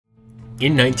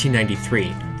In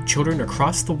 1993, children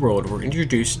across the world were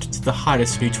introduced to the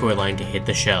hottest new toy line to hit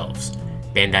the shelves,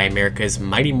 Bandai America's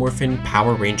Mighty Moprhin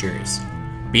Power Rangers.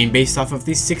 Being based off of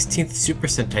the 16th Super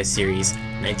Sentai series,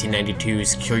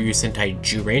 1992's Kyoryu Sentai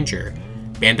Zyuranger,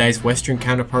 Bandai's Western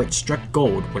counterpart struck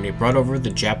gold when they brought over the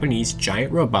Japanese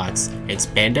giant robots and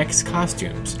spandex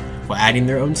costumes while adding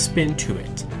their own spin to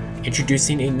it,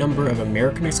 introducing a number of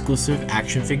American-exclusive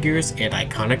action figures and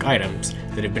iconic items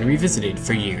that have been revisited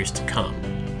for years to come.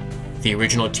 The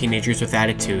original Teenagers with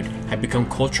Attitude had become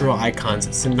cultural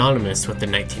icons synonymous with the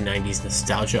 1990s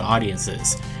nostalgia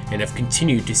audiences, and have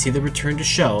continued to see the return to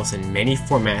shelves in many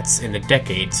formats in the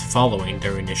decades following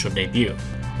their initial debut.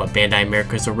 But Bandai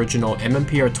America's original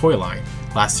MMPR toy line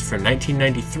lasted from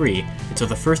 1993 until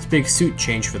the first big suit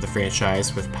change for the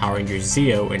franchise with Power Rangers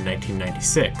Zeo in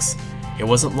 1996. It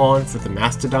wasn't long for the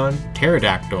Mastodon,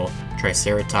 Pterodactyl,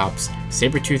 Triceratops,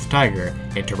 Saber-toothed Tiger,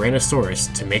 and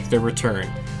Tyrannosaurus to make their return,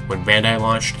 when Bandai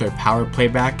launched their Power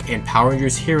Playback and Power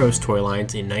Rangers Heroes toy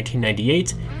lines in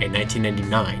 1998 and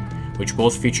 1999, which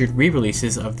both featured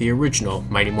re-releases of the original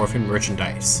Mighty Morphin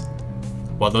merchandise.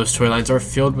 While those toy lines are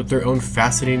filled with their own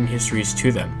fascinating histories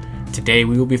to them, today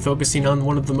we will be focusing on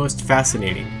one of the most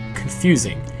fascinating,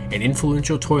 confusing, and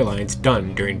influential toy lines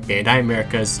done during Bandai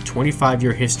America's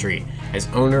 25-year history as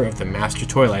owner of the master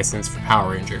toy license for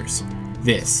Power Rangers.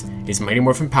 This is Mighty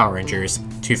Morphin Power Rangers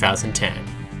 2010.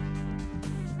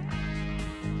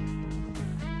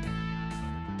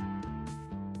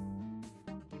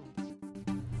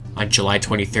 On July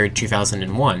 23,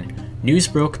 2001, news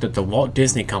broke that the Walt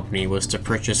Disney Company was to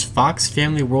purchase Fox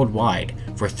Family Worldwide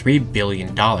for $3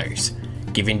 billion,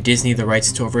 giving Disney the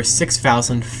rights to over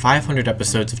 6,500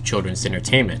 episodes of children's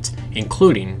entertainment,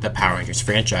 including the Power Rangers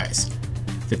franchise.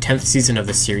 The 10th season of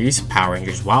the series, Power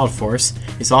Rangers Wild Force,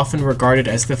 is often regarded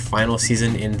as the final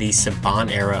season in the Saban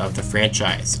era of the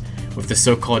franchise, with the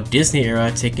so-called Disney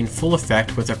era taking full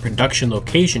effect with a production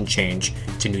location change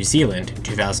to New Zealand in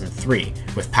 2003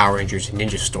 with Power Rangers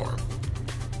Ninja Storm.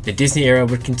 The Disney era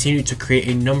would continue to create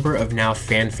a number of now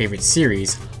fan-favorite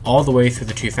series all the way through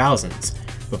the 2000s,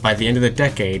 but by the end of the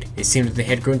decade, it seemed that they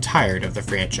had grown tired of the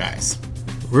franchise.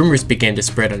 Rumors began to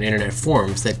spread on internet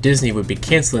forums that Disney would be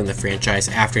canceling the franchise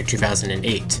after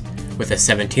 2008, with a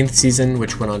 17th season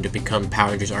which went on to become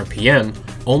Power Rangers RPM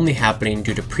only happening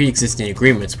due to pre-existing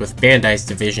agreements with Bandai's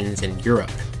divisions in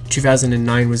Europe.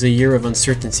 2009 was a year of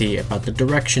uncertainty about the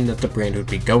direction that the brand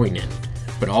would be going in,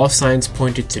 but all signs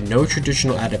pointed to no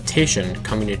traditional adaptation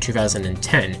coming in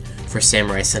 2010 for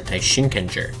Samurai Sentai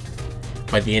Shinkenger.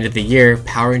 By the end of the year,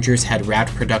 Power Rangers had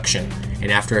wrapped production,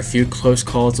 and after a few close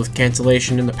calls with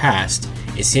cancellation in the past,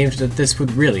 it seemed that this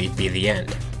would really be the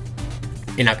end.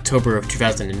 In October of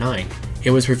 2009,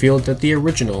 it was revealed that the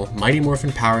original Mighty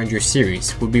Morphin Power Rangers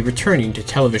series would be returning to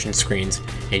television screens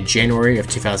in January of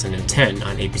 2010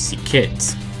 on ABC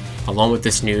Kids. Along with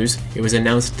this news, it was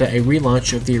announced that a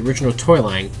relaunch of the original toy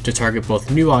line to target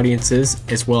both new audiences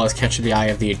as well as catch the eye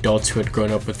of the adults who had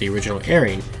grown up with the original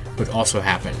airing would also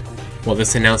happen. While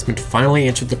this announcement finally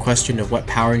answered the question of what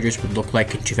Power Rangers would look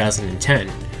like in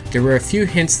 2010, there were a few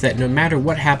hints that no matter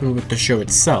what happened with the show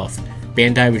itself,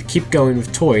 Bandai would keep going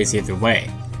with toys either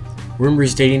way.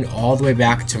 Rumors dating all the way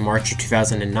back to March of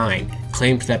 2009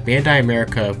 claimed that Bandai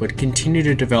America would continue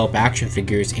to develop action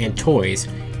figures and toys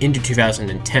into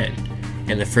 2010,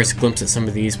 and the first glimpse at some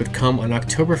of these would come on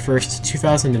October 1st,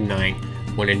 2009,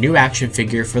 when a new action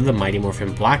figure for the Mighty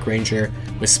Morphin Black Ranger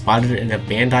was spotted in a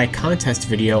Bandai contest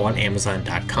video on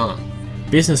Amazon.com.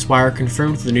 Business Wire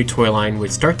confirmed the new toy line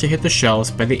would start to hit the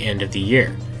shelves by the end of the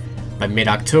year. By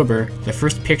mid-October, the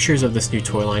first pictures of this new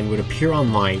toy line would appear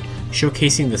online,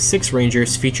 showcasing the 6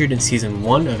 Rangers featured in Season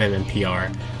 1 of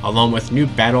MMPR, along with new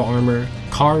battle armor,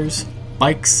 cars,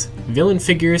 bikes, villain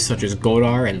figures such as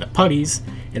Goldar and the Putties,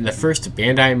 and the first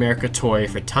Bandai America toy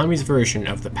for Tommy's version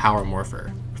of the Power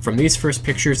Morpher. From these first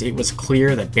pictures, it was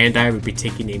clear that Bandai would be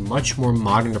taking a much more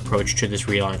modern approach to this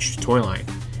relaunched toy line.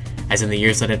 As in the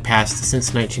years that had passed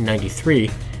since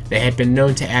 1993, they had been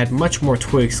known to add much more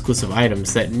toy-exclusive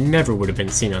items that never would have been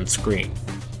seen on screen.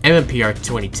 MMPR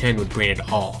 2010 would bring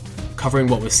it all, covering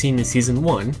what was seen in Season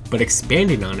 1, but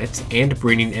expanding on it and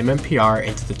bringing MMPR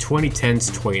into the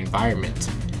 2010s toy environment.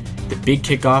 The big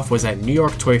kickoff was at New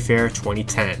York Toy Fair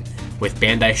 2010, with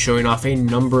Bandai showing off a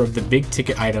number of the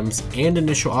big-ticket items and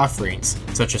initial offerings,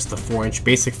 such as the 4-inch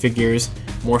basic figures,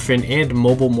 Morphin and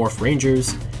Mobile Morph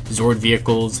Rangers, Zord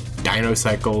vehicles, Dino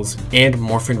Cycles, and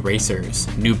Morphin Racers,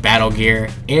 new battle gear,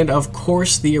 and of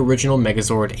course the original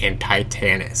Megazord and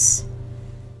Titanus.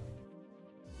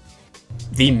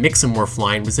 The Mix-a-Morph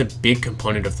line was a big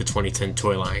component of the 2010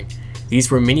 toy line. These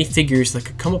were mini figures that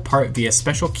could come apart via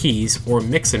special keys or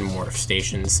mix and morph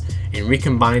stations and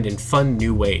recombined in fun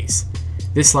new ways.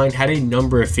 This line had a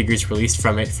number of figures released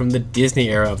from it from the Disney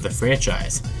era of the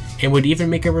franchise, and would even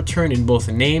make a return in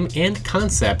both name and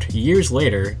concept years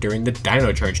later during the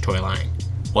Dino Charge toy line.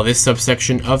 While this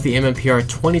subsection of the MMPR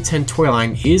 2010 toy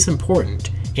line is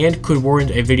important and could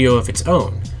warrant a video of its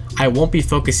own, I won't be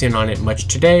focusing on it much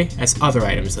today as other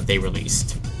items that they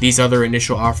released. These other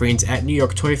initial offerings at New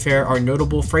York Toy Fair are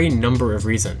notable for a number of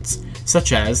reasons,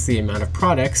 such as the amount of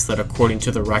products that, according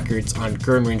to the records on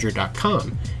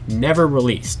GurnRanger.com, never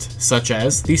released, such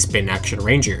as the Spin Action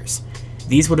Rangers.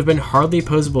 These would have been hardly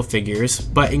posable figures,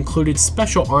 but included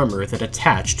special armor that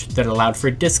attached that allowed for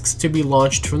discs to be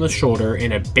launched from the shoulder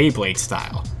in a Beyblade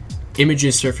style.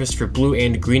 Images surfaced for blue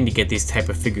and green to get these type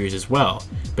of figures as well,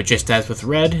 but just as with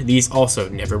red, these also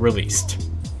never released.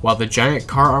 While the giant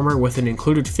car armor with an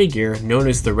included figure known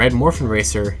as the Red Morphin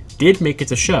Racer did make it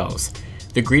to shelves,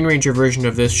 the Green Ranger version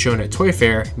of this shown at Toy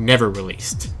Fair never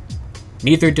released.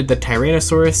 Neither did the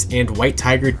Tyrannosaurus and White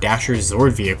Tiger Dasher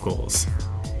Zord vehicles.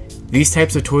 These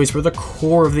types of toys were the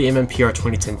core of the MMPR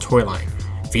 2010 toy line,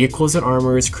 vehicles and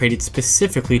armors created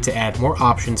specifically to add more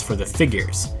options for the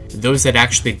figures. Those that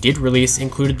actually did release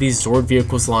included the Zord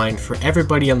vehicles line for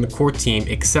everybody on the core team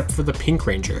except for the Pink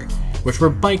Ranger, which were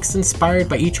bikes inspired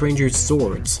by each Ranger's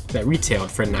Zords that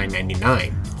retailed for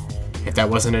 $9.99. If that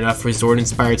wasn't enough for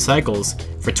Zord-inspired cycles,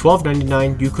 for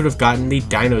 $12.99 you could have gotten the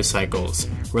Dino Cycles,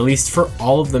 released for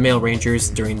all of the male Rangers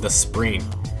during the spring.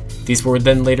 These were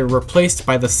then later replaced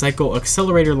by the Cycle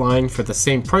Accelerator line for the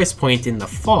same price point in the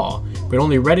fall, but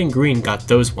only red and green got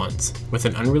those ones, with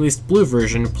an unreleased blue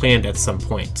version planned at some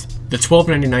point. The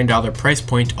 $12.99 price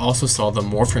point also saw the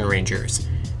Morphin Rangers.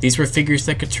 These were figures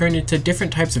that could turn into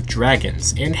different types of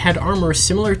dragons, and had armor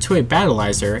similar to a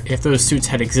Battleizer if those suits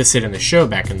had existed in the show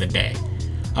back in the day.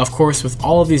 Of course, with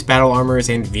all of these battle armors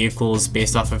and vehicles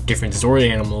based off of different Zord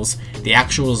animals, the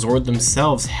actual Zord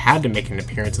themselves had to make an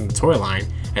appearance in the toy line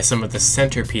as some of the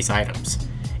centerpiece items.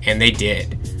 And they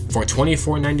did. For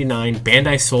 $24.99,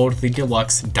 Bandai sold the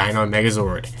Deluxe Dino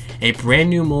Megazord, a brand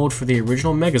new mold for the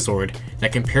original Megazord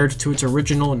that compared to its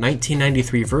original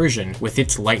 1993 version with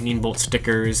its lightning bolt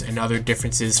stickers and other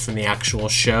differences from the actual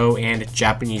show and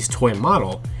Japanese toy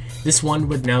model. This one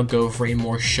would now go for a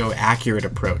more show-accurate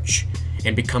approach,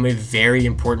 and become a very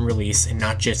important release in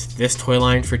not just this toy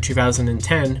line for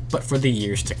 2010, but for the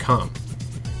years to come.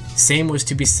 Same was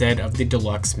to be said of the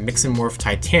Deluxe Mix and Morph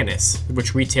Titanus,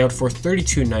 which retailed for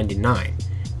 $32.99.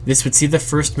 This would see the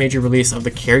first major release of the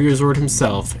Karyozord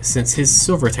himself since his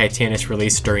Silver Titanus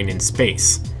release during In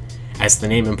Space. As the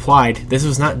name implied, this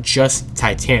was not just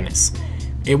Titanus.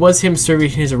 It was him serving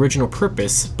his original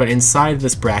purpose, but inside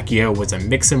this brachio was a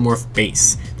Mix and Morph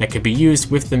base that could be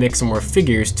used with the Mix and Morph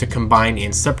figures to combine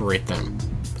and separate them.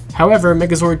 However,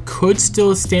 Megazord could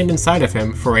still stand inside of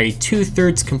him for a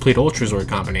 2/3 complete Ultrazord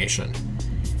combination.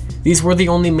 These were the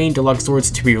only main Deluxe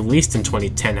Zords to be released in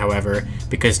 2010, however,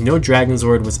 because no Dragon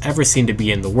Zord was ever seen to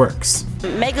be in the works.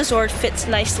 Megazord fits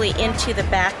nicely into the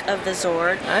back of the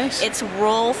Zord. Nice. It's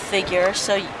roll figure,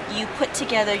 so you put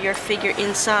together your figure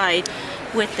inside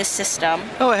with the system.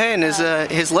 Oh, hey, and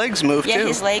his legs move too. Yeah,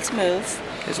 his legs move.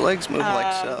 His legs move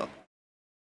like so.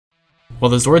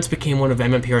 While the Zords became one of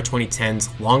MMPR 2010's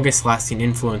longest lasting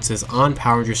influences on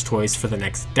Power Rangers toys for the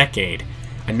next decade,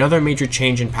 another major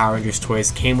change in Power Rangers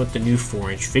toys came with the new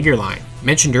 4-inch figure line.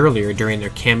 Mentioned earlier during their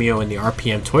cameo in the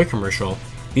RPM toy commercial,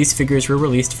 these figures were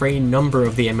released for a number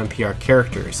of the MMPR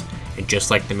characters, and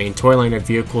just like the main toy line of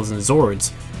vehicles and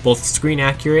Zords, both screen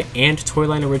accurate and toy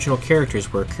line original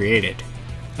characters were created.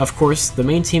 Of course, the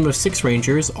main team of 6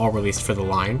 Rangers all released for the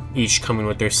line, each coming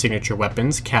with their signature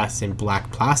weapons cast in black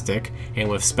plastic and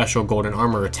with special golden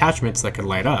armor attachments that could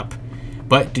light up.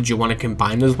 But did you want to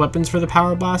combine those weapons for the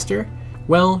Power Blaster?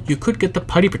 Well, you could get the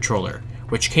Putty Patroller,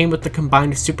 which came with the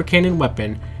combined Super Cannon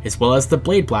weapon as well as the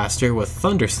Blade Blaster with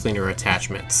Thunder Slinger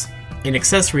attachments, an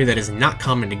accessory that is not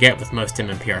common to get with most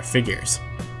MMPR figures.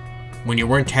 When you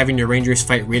weren't having your Rangers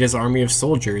fight Rita's army of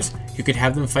soldiers, you could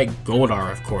have them fight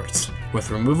Goldar, of course, with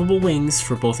removable wings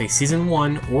for both a Season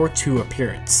 1 or 2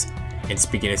 appearance. And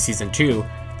speaking of Season 2,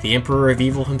 the Emperor of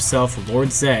Evil himself, Lord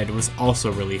Zedd, was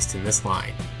also released in this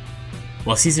line.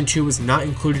 While Season 2 was not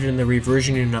included in the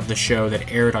reversioning of the show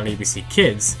that aired on ABC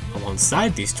Kids,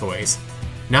 alongside these toys,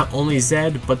 not only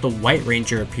Zedd, but the White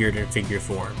Ranger appeared in figure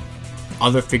form.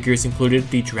 Other figures included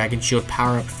the Dragon Shield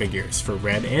power-up figures for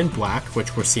red and black,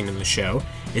 which were seen in the show,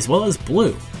 as well as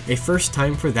blue, a first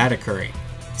time for that occurring.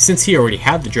 Since he already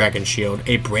had the Dragon Shield,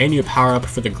 a brand new power-up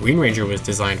for the Green Ranger was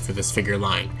designed for this figure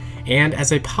line, and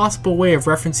as a possible way of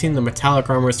referencing the metallic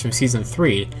armors from Season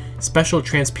 3, special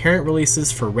transparent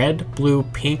releases for red, blue,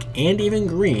 pink, and even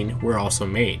green were also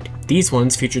made. These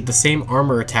ones featured the same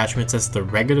armor attachments as the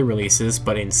regular releases,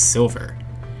 but in silver.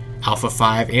 Alpha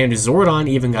 5 and Zordon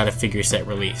even got a figure set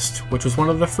released, which was one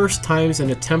of the first times an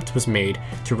attempt was made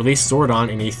to release Zordon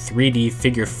in a 3D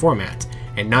figure format,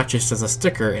 and not just as a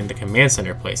sticker in the Command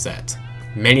Center playset.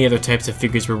 Many other types of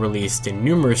figures were released in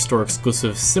numerous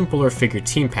store-exclusive, simpler figure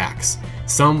team packs,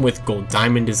 some with gold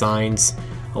diamond designs,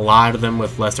 a lot of them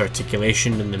with less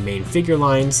articulation than the main figure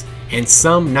lines, and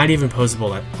some not even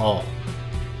posable at all.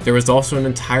 There was also an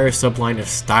entire subline of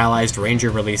stylized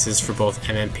Ranger releases for both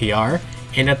MMPR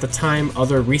and at the time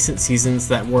other recent seasons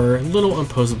that were little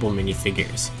unposable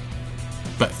minifigures.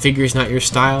 But figures not your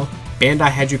style? Bandai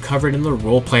had you covered in the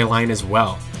roleplay line as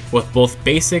well, with both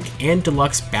basic and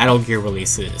deluxe battle gear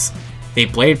releases. The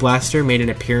Blade Blaster made an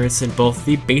appearance in both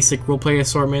the basic roleplay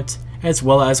assortment, as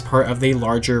well as part of the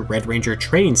larger Red Ranger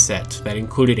training set that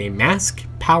included a mask,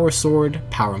 power sword,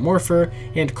 power morpher,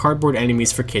 and cardboard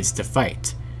enemies for kids to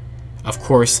fight. Of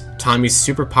course, Tommy's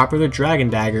super popular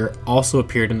Dragon Dagger also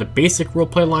appeared in the basic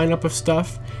roleplay lineup of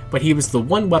stuff, but he was the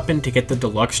one weapon to get the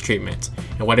deluxe treatment,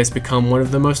 and what has become one of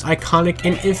the most iconic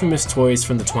and infamous toys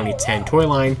from the 2010 toy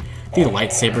line, the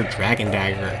Lightsaber Dragon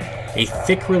Dagger, a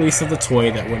thick release of the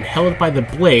toy that when held by the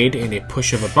blade and a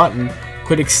push of a button,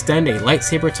 could extend a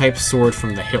lightsaber type sword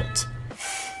from the hilt.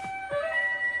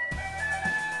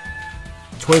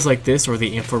 Toys like this, or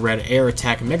the Infrared Air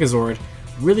Attack Megazord,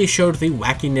 really showed the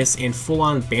wackiness and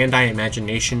full-on Bandai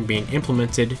imagination being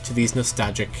implemented to these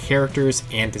nostalgic characters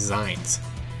and designs.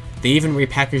 They even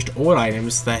repackaged old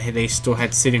items that they still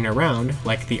had sitting around,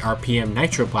 like the RPM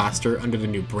Nitro Blaster under the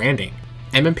new branding.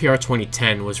 MMPR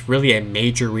 2010 was really a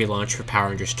major relaunch for Power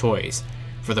Rangers toys.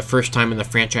 For the first time in the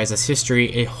franchise's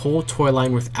history, a whole toy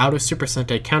line without a Super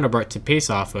Sentai counterpart to base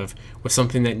off of was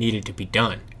something that needed to be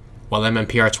done. While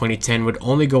MMPR 2010 would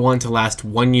only go on to last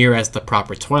 1 year as the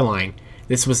proper toy line,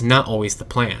 this was not always the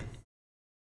plan.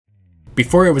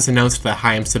 Before it was announced that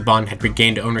Hayao Saban had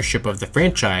regained ownership of the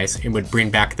franchise and would bring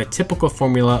back the typical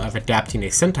formula of adapting a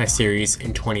Sentai series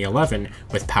in 2011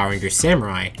 with Power Rangers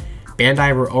Samurai,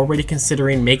 Bandai were already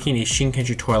considering making a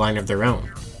Shinkenger toy line of their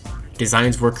own.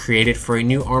 Designs were created for a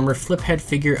new armor flip-head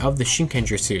figure of the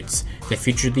Shinkenger suits that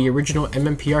featured the original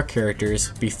MMPR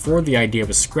characters before the idea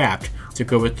was scrapped to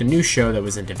go with the new show that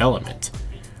was in development.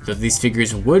 Though these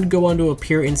figures would go on to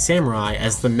appear in Samurai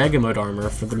as the Mega Mode armor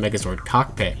for the Megazord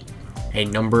cockpit. A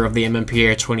number of the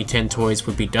MMPR 2010 toys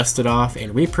would be dusted off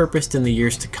and repurposed in the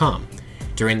years to come.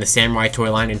 During the Samurai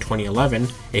toy line in 2011,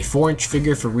 a 4-inch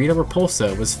figure for Rita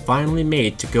Repulsa was finally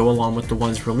made to go along with the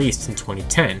ones released in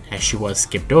 2010, as she was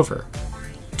skipped over.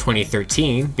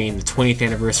 2013, being the 20th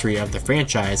anniversary of the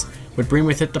franchise, would bring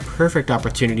with it the perfect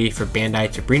opportunity for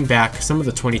Bandai to bring back some of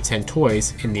the 2010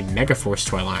 toys in the Megaforce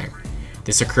toy line.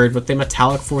 This occurred with the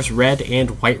Metallic Force Red and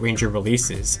White Ranger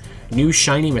releases, new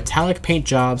shiny metallic paint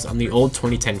jobs on the old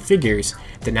 2010 figures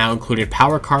that now included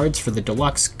power cards for the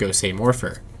Deluxe Gosei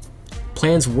Morpher.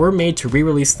 Plans were made to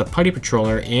re-release the Putty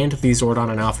Patroller and the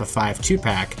Zordon and Alpha 5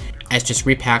 2-pack as just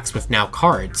repacks with now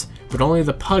cards, but only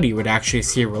the Putty would actually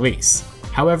see a release.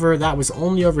 However, that was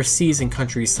only overseas in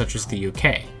countries such as the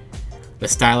UK. The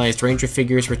stylized Ranger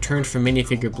figures returned from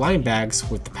minifigure blind bags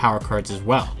with the power cards as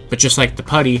well. But just like the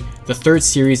Putty, the third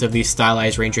series of these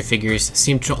stylized Ranger figures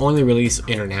seemed to only release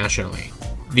internationally.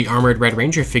 The armored Red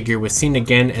Ranger figure was seen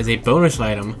again as a bonus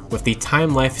item with the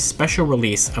Time Life special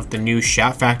release of the new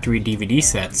Shout Factory DVD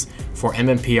sets for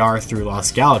MMPR through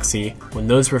Lost Galaxy when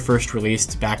those were first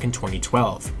released back in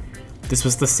 2012. This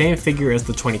was the same figure as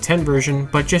the 2010 version,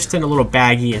 but just in a little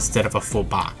baggie instead of a full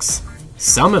box.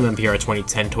 Some MMPR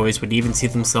 2010 toys would even see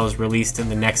themselves released in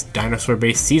the next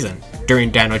dinosaur-based season.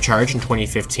 During Dino Charge in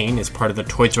 2015, as part of the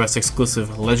Toys R Us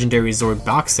exclusive Legendary Zord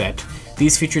box set,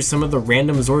 these featured some of the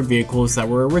random Zord vehicles that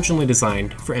were originally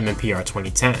designed for MMPR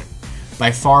 2010.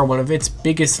 By far one of its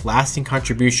biggest lasting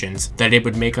contributions that it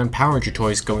would make on Power Ranger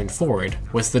toys going forward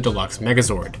was the Deluxe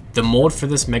Megazord. The mold for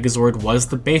this Megazord was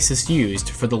the basis used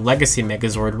for the Legacy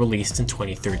Megazord released in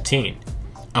 2013.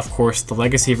 Of course, the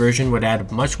Legacy version would add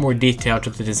much more detail to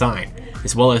the design,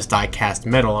 as well as die-cast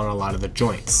metal on a lot of the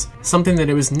joints, something that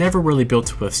it was never really built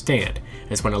to withstand,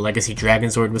 as when a Legacy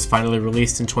Dragonzord was finally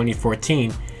released in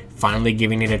 2014, finally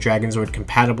giving it a Dragonzord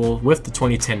compatible with the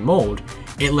 2010 mold,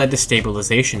 it led to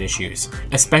stabilization issues,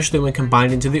 especially when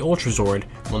combined into the Ultrazord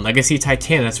when Legacy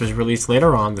Titanus was released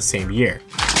later on the same year.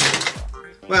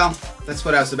 Well, that's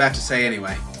what I was about to say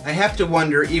anyway. I have to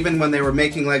wonder, even when they were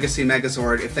making Legacy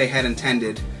Megazord, if they had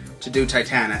intended to do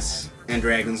Titanus and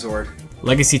Dragonzord.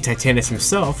 Legacy Titanus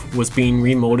himself was being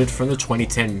remolded from the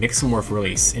 2010 Mix-a-Morph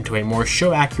release into a more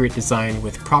show-accurate design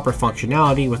with proper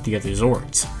functionality with the other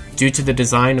Zords. Due to the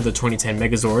design of the 2010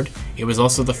 Megazord, it was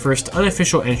also the first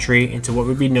unofficial entry into what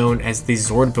would be known as the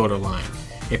ZordBuilder line,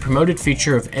 a promoted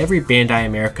feature of every Bandai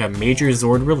America major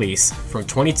Zord release from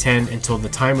 2010 until the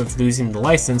time of losing the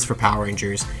license for Power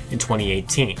Rangers in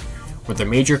 2018, where the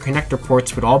major connector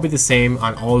ports would all be the same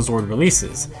on all Zord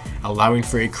releases, allowing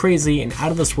for a crazy and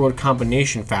out-of-this-world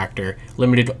combination factor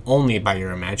limited only by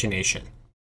your imagination.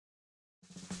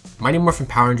 Mighty Moprhin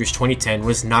Power Rangers 2010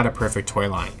 was not a perfect toy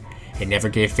line. It never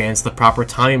gave fans the proper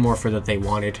Atamii morpher that they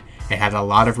wanted, it had a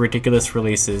lot of ridiculous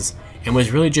releases, and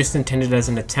was really just intended as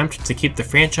an attempt to keep the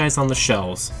franchise on the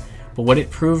shelves. But what it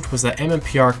proved was that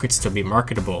MMPR could still be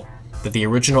marketable, that the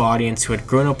original audience who had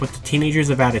grown up with the teenagers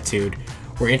of Attitude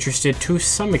were interested to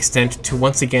some extent to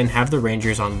once again have the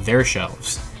Rangers on their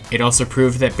shelves. It also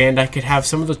proved that Bandai could have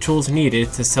some of the tools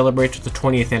needed to celebrate the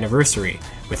 20th anniversary,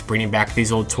 with bringing back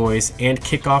these old toys and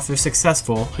kick off their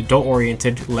successful,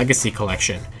 adult-oriented Legacy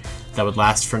collection that would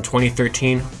last from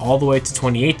 2013 all the way to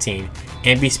 2018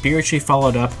 and be spiritually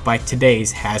followed up by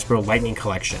today's Hasbro Lightning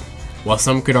collection. While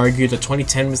some could argue that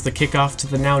 2010 was the kickoff to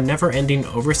the now never-ending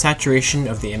oversaturation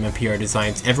of the MMPR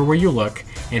designs everywhere you look,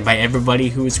 and by everybody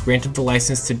who was granted the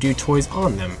license to do toys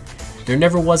on them, there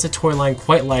never was a toy line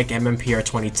quite like MMPR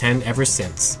 2010 ever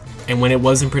since. And when it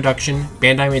was in production,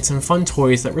 Bandai made some fun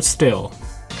toys that were still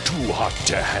too hot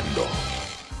to handle.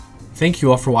 Thank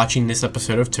you all for watching this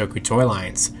episode of Toku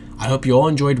Toylines. I hope you all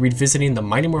enjoyed revisiting the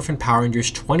Mighty Moprhin Power Rangers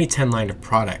 2010 line of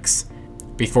products.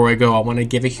 Before I go, I want to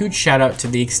give a huge shout out to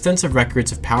the extensive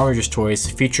records of Power Rangers toys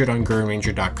featured on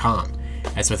GurrenRanger.com,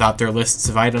 as without their lists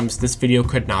of items, this video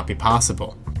could not be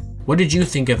possible. What did you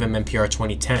think of MMPR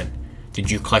 2010? Did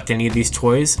you collect any of these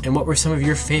toys, and what were some of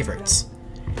your favorites?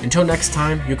 Until next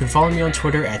time, you can follow me on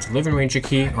Twitter at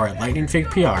LivinRangerKey or at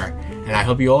LightningFigPR, and I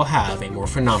hope you all have a more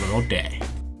phenomenal day.